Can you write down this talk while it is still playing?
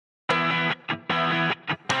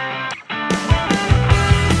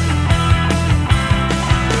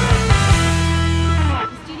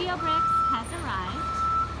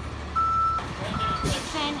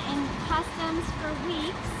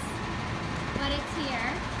It's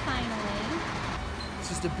here, finally. It's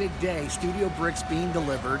just a big day. Studio bricks being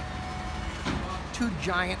delivered. 2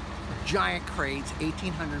 giant crates,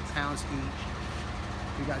 1,800 pounds each.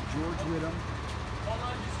 We got George Whittam.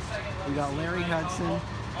 We got Larry Hudson.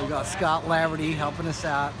 We got Scott Laverty helping us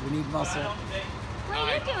out. We need muscle. What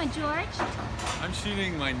are you doing, George? I'm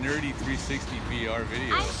shooting my nerdy 360 VR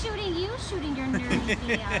video. I'm shooting you shooting your nerdy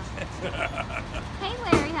video. Hey,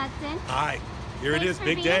 Larry Hudson. Hi. Here Thanks it is, for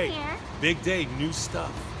big being day. here. Big day, new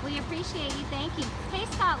stuff. We appreciate you. Thank you. Hey,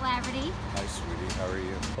 Scott Laverty. Hi, sweetie. How are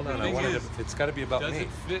you? Hold on, I wanted to, it's got to be about Does me. it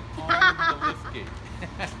fit on the lift gate?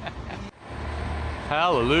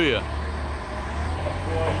 Hallelujah.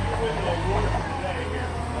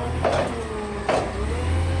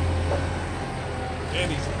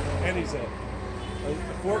 And he's a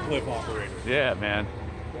forklift operator. Yeah, man.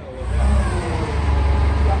 Got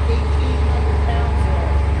 1,800 pounds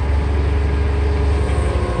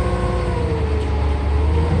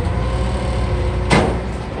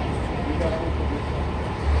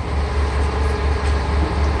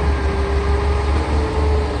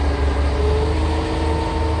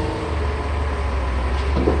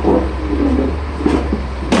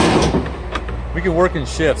We can work in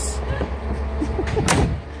shifts.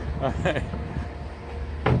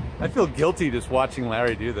 I feel guilty just watching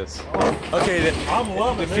Larry do this. Okay, I'm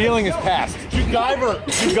loving the feeling is past.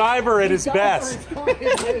 MacGyver at his best.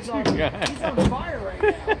 He's on fire right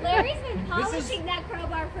now. Larry's been polishing that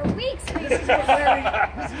crowbar for weeks. This is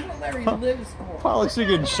what Larry lives for. Polishing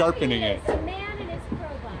and sharpening it. The man and his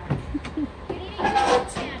crowbar. You need a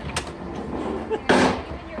YouTube channel. Where you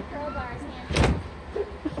and your crowbars hand.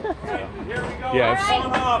 Here we go. Yeah. All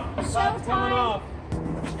Coming right. off. Sun's coming Showtime. off.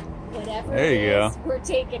 Whatever There you it go. is, we're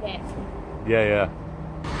taking it. Yeah.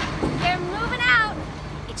 They're moving out.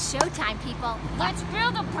 It's showtime, people. Let's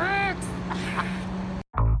build the bricks.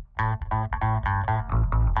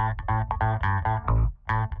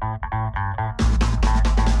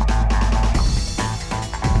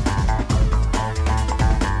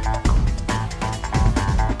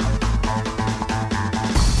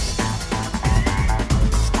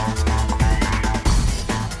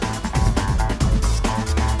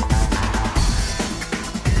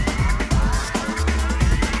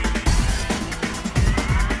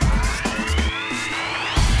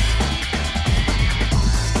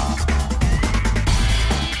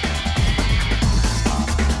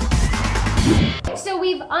 So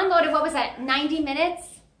we've unloaded, what was that, 90 minutes?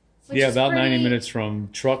 Which Yeah, is about 90 pretty- minutes from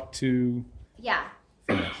truck to Yeah.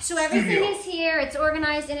 So everything is here. It's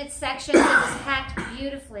organized in its sections. It was packed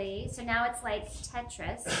beautifully. So now it's like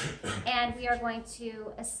Tetris. And we are going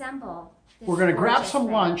to assemble this We're going to grab gorgeous some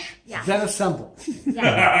thing. lunch, Yeah. then assemble.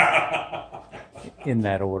 Yeah. in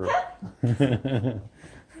that order.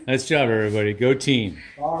 Nice job, everybody. Go team.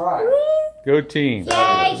 All right. Go team.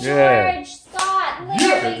 Yay, George, Yeah. Scott,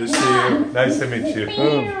 Larry. Good to see you. Nice to meet you.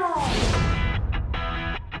 Boom.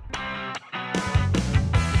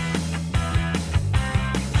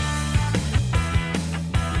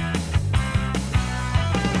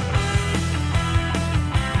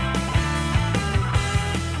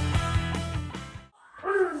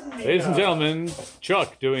 Ladies and gentlemen,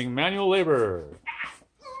 Chuck doing manual labor.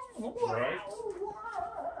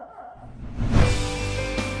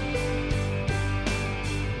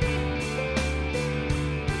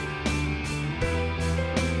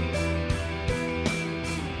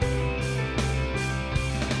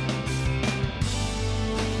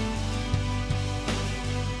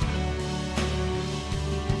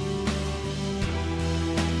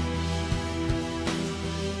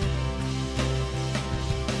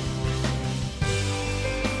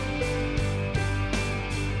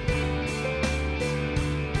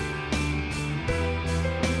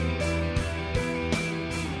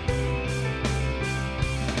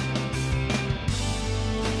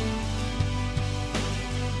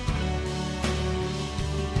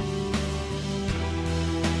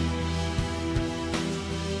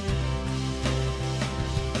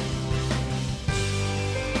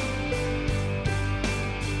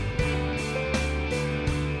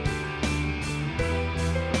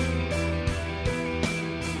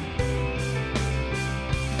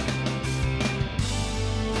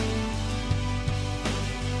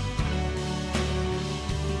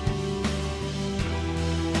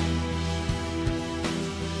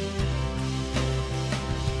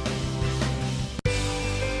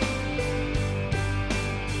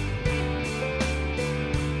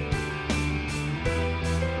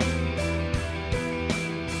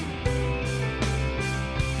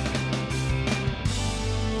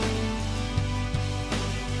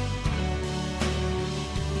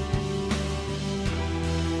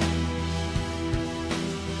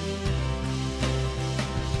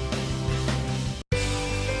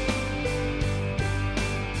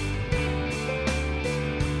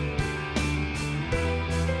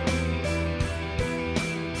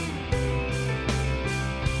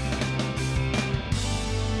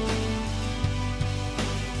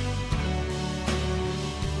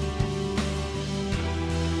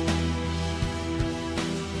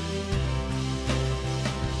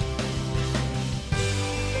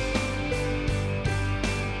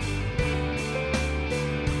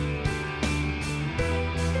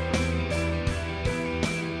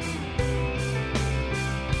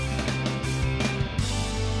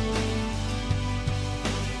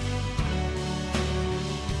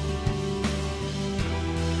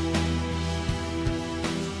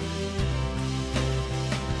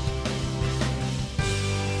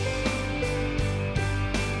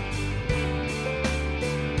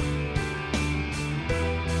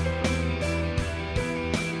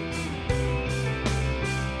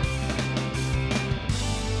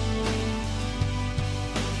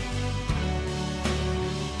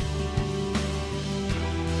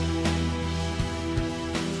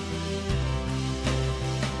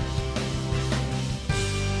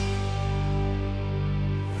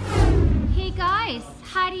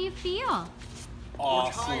 How do you feel?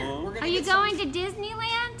 Awesome. Are you going to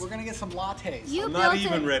Disneyland? We're gonna get some lattes. You I'm built not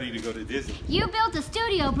even a, ready to go to Disney. You built a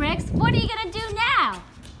Studio Bricks. What are you gonna do now?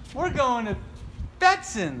 We're going to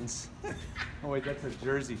Betson's. Oh wait, that's a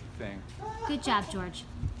Jersey thing. Good job, George.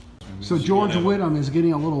 So George Whittam is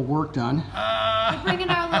getting a little work done. We're bringing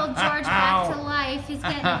our little George back to life. He's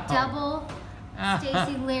getting a double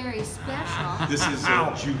Stacy Larry special. This is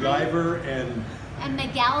Jugiver and And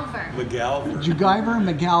McGalver. McGalver. Jugiver and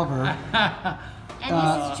McGalver. And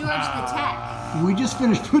this is George the Tech. We just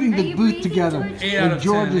finished putting Are the you booth breathing, together, George? 8 out and of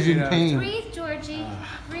George 10, is in 8 out of pain. Breathe, Georgie.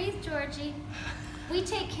 Breathe, Georgie. We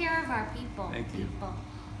take care of our people. Thank you. People.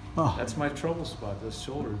 Oh, That's my trouble spot, this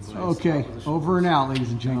shoulder blade. okay, over and out,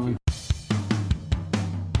 ladies and gentlemen.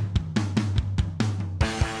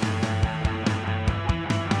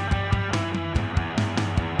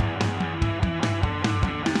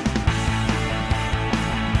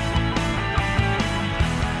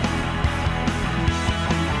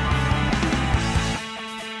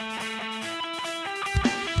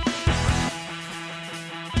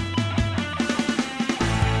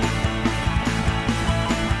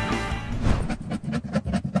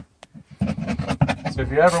 So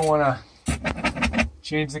if you ever want to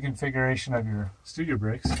change the configuration of your Studio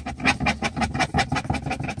Bricks,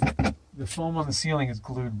 the foam on the ceiling is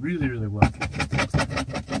glued really, really well.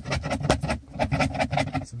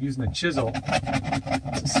 So I'm using a chisel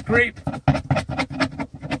to scrape the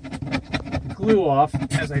glue off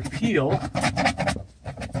as I peel,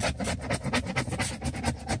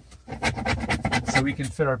 so we can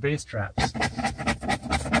fit our base traps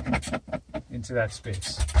into that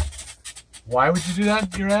space. Why would you do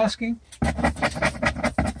that, you're asking? Because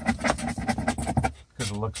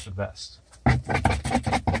it looks the best.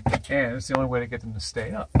 And it's the only way to get them to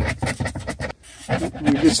stay up.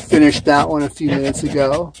 We just finished that one a few minutes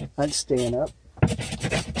ago. That's staying up.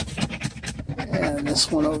 And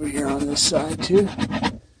this one over here on this side too.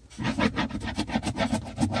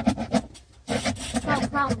 No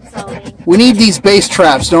problem solving. We need these base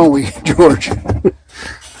traps, don't we, George?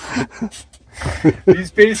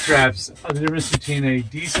 These bass traps are the difference between a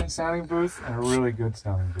decent sounding booth and a really good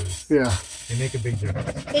sounding booth. Yeah. They make a big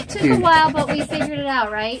difference. It took a while, but we figured it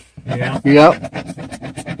out, right? Yeah.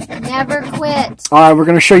 Yep. Never quit. All right, we're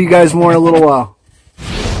going to show you guys more in a little while.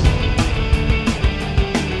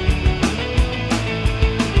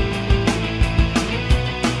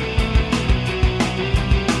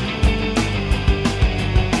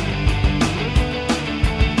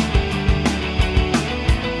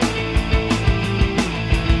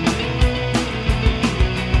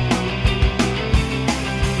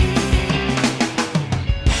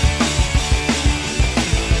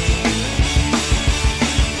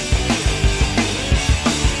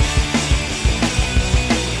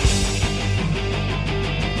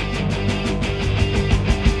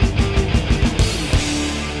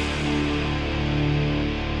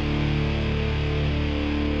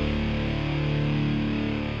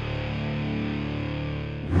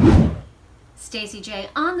 Stacy J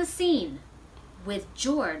on the scene with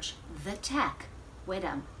George the Tech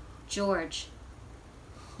Whittam. George,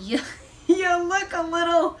 you look a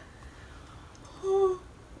little.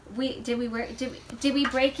 Did we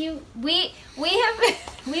break you? We've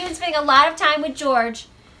been spending a lot of time with George,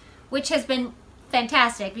 which has been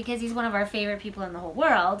fantastic because he's one of our favorite people in the whole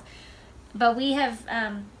world. But we have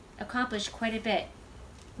accomplished quite a bit.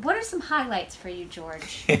 What are some highlights for you,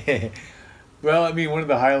 George? Well, I mean, one of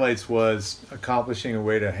the highlights was accomplishing a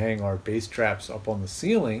way to hang our bass traps up on the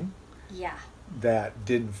ceiling Yeah. that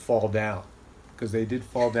didn't fall down, because they did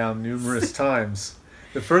fall down numerous times.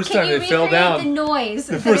 The first time they fell down, the noise.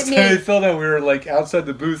 the first time they fell down, we were like outside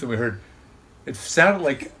the booth and we heard, it sounded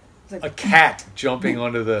like a cat jumping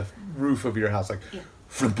onto the roof of your house, like,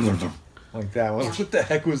 like that. What the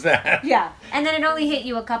heck was that? Yeah, and then it only hit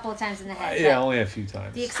you a couple of times in the head. Yeah, only a few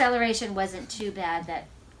times. The acceleration wasn't too bad that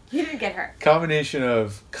you didn't get hurt. Combination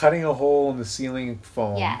of cutting a hole in the ceiling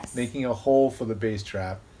foam, Yes. making a hole for the bass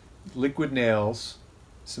trap, liquid nails,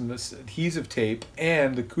 some adhesive tape,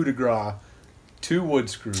 and the coup de grace, 2 wood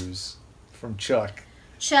screws from Chuck.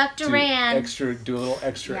 Chuck Duran. Do a little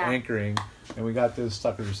extra Yeah. anchoring, and we got those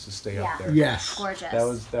suckers to stay up there. Yes.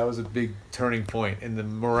 Gorgeous. That was a big turning point in the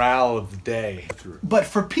morale of the day. But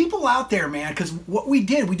for people out there, man, because what we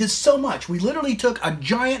did so much. We literally took a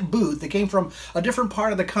giant booth that came from a different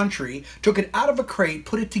part of the country, took it out of a crate,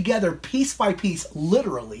 put it together piece by piece,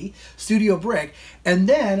 literally, Studio Brick, and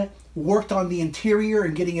then worked on the interior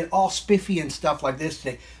and getting it all spiffy and stuff like this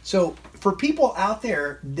today. So for people out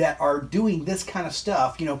there that are doing this kind of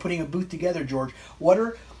stuff, you know, putting a booth together, George, what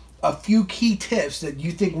are a few key tips that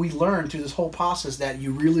you think we learned through this whole process that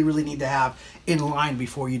you really, really need to have in line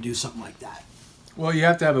before you do something like that? Well, you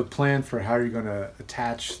have to have a plan for how you're going to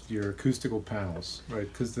attach your acoustical panels, right?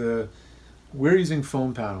 Because we're using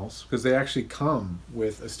foam panels because they actually come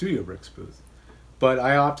with a Studio Bricks booth. But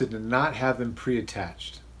I opted to not have them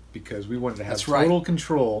pre-attached because we wanted to have total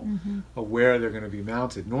control of where they're going to be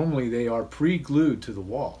mounted. Normally, they are pre-glued to the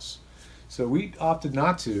walls. So we opted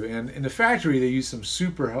not to. And in the factory, they use some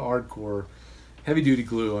super hardcore, heavy-duty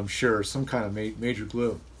glue, I'm sure, some kind of major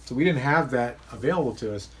glue. So we didn't have that available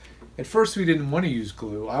to us. At first, we didn't want to use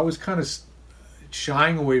glue. I was kind of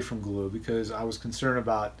shying away from glue because I was concerned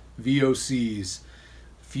about VOCs,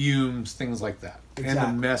 fumes, things like that, and the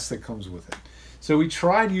mess that comes with it. So we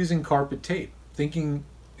tried using carpet tape, thinking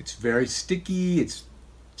it's very sticky, it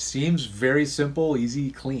seems very simple, easy,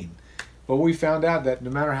 clean. But we found out that no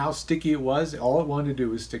matter how sticky it was, all it wanted to do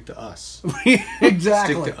was stick to us.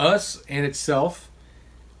 Exactly. Stick to us and itself,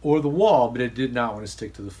 or the wall, but it did not want to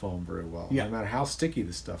stick to the foam very well, no matter how sticky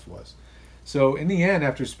the stuff was. So in the end,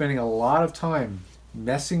 after spending a lot of time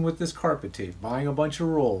messing with this carpet tape, buying a bunch of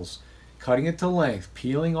rolls, cutting it to length,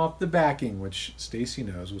 peeling off the backing, which Stacy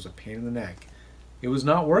knows was a pain in the neck, it was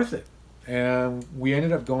not worth it. And we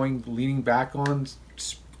ended up leaning back on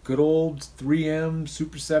good old 3M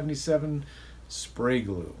Super 77 spray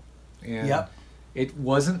glue. And it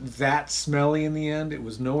wasn't that smelly in the end. It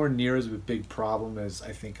was nowhere near as a big problem as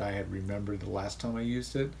I think I had remembered the last time I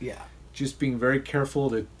used it. Yeah. Just being very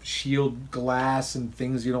careful to shield glass and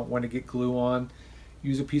things you don't want to get glue on.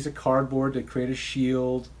 Use a piece of cardboard to create a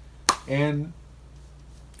shield. And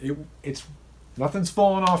it's nothing's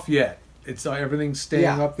fallen off yet. It's everything's staying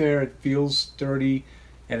up there. It feels sturdy.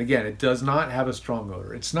 And again, it does not have a strong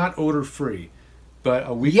odor. It's not odor free. But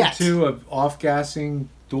a week or two of off-gassing,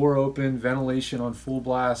 door open, ventilation on full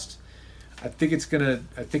blast, I think it's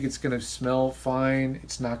gonna smell fine.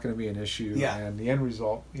 It's not gonna be an issue. Yeah. And the end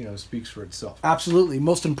result, speaks for itself. Absolutely.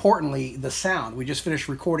 Most importantly, the sound. We just finished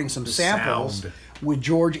recording some samples with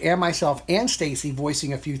George and myself and Stacy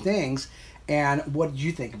voicing a few things. And what did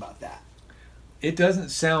you think about that? It doesn't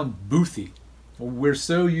sound boothy. We're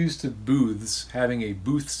so used to booths having a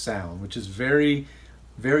booth sound, which is very,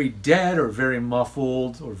 very dead or very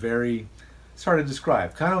muffled or very, it's hard to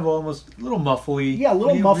describe. Kind of almost a little muffly. Yeah, a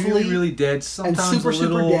little muffly. Really, really dead. Sometimes and super, a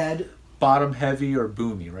little super dead. Bottom heavy or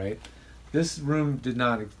boomy, right? This room did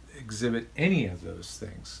not exhibit any of those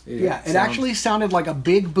things. It actually sounded like a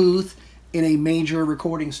big booth in a major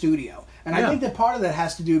recording studio. And I think that part of that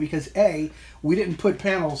has to do because we didn't put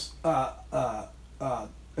panels,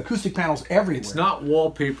 acoustic panels everywhere. It's not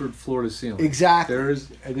wallpapered floor to ceiling. Exactly.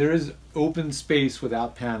 There is open space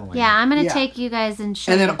without paneling. Yeah, I'm going to take you guys and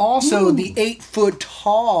show you. And then also Ooh. the 8 foot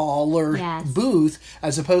taller booth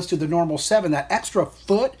as opposed to the normal 7. That extra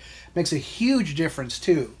foot makes a huge difference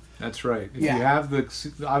too. That's right. If you have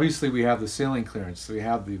obviously we have the ceiling clearance, so we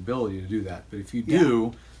have the ability to do that. But if you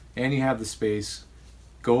do, and you have the space,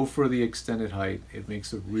 go for the extended height. It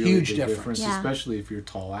makes a really huge big difference, especially if you're a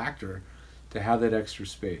tall actor, to have that extra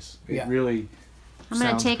space. It really I'm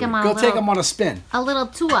going to take great. them on take them on a spin. A little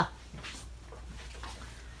tour.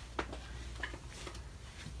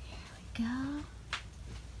 Here we go.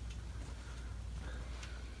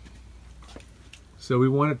 So we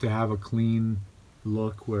wanted to have a clean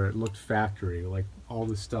look where it looked factory, like all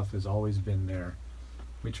the stuff has always been there.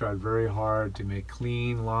 We tried very hard to make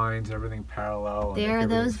clean lines, everything parallel. There are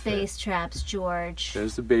those bass traps, George.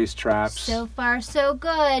 There's the bass traps. So far, so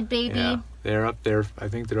good, baby. Yeah, they're up there. I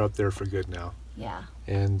think they're up there for good now. Yeah.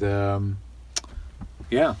 And I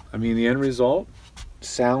mean, the end result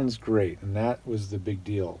sounds great, and that was the big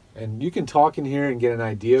deal. And you can talk in here and get an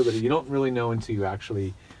idea, but you don't really know until you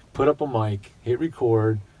actually put up a mic, hit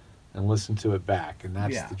record, and listen to it back. And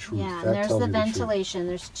that's the truth. Yeah, that and there's tells the you ventilation.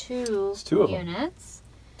 There's two of units.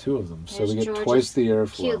 2 of them, so There's we get George's twice the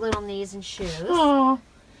airflow. Cute little knees and shoes. Aww.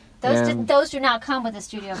 Those do not come with the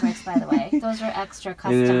Studio Bricks, by the way. Those are extra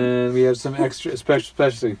custom. And we have some extra,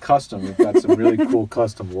 especially custom. We've got some really cool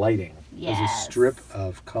custom lighting. Yes. There's a strip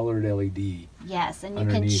of colored LED. Yes, and you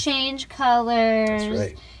underneath. can change colors. That's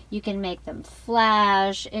right. You can make them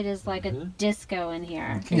flash. It is like a disco in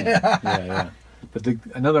here. Yeah. But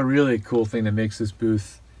another really cool thing that makes this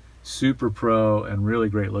booth super pro and really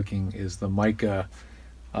great looking is the mica,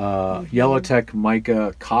 Yellowtech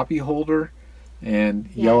mica copy holder and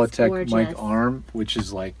Yellowtech mic arm, which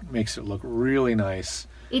is makes it look really nice.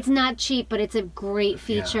 It's not cheap, but it's a great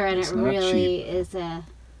feature, and it really is a...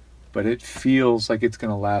 But it feels like it's going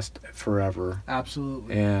to last forever.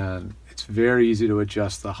 Absolutely. And it's very easy to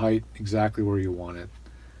adjust the height exactly where you want it.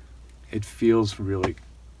 It feels really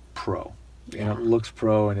pro. and it looks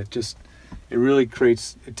pro, and it really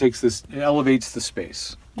it elevates the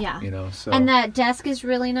space. Yeah. You know, so. And that desk is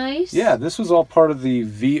really nice. Yeah, this was all part of the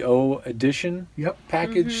VO Edition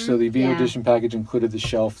package. So the VO Yeah. Edition package included the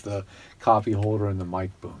shelf, the coffee holder, and the mic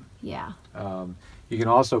boom. Yeah. You can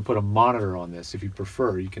also put a monitor on this if you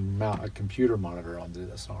prefer. You can mount a computer monitor onto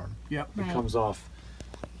this arm. Yep. It Right. comes off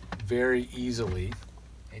very easily,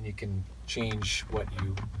 and you can change what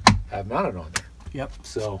you have mounted on there. Yep.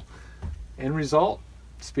 So, end result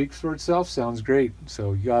speaks for itself. Sounds great.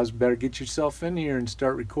 So you guys better get yourself in here and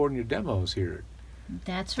start recording your demos here.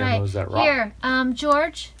 That's Demos right. that rock. Here,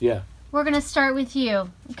 George, Yeah. we're going to start with you,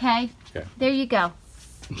 okay? Okay. There you go.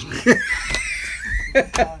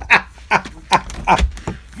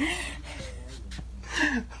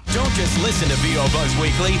 Don't just listen to VO Buzz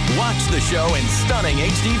Weekly. Watch the show in stunning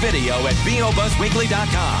HD video at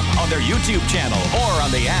VOBuzzWeekly.com, on their YouTube channel, or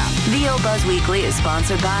on the app. VO Buzz Weekly is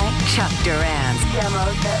sponsored by Chuck Duran's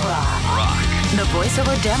Demos That Rock. The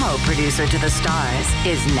voiceover demo producer to the stars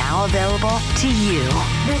is now available to you.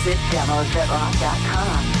 Visit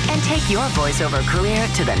demosthatrock.com and take your voiceover career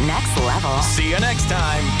to the next level. See you next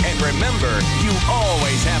time. And remember, you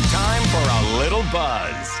always have time for a little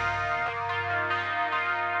buzz.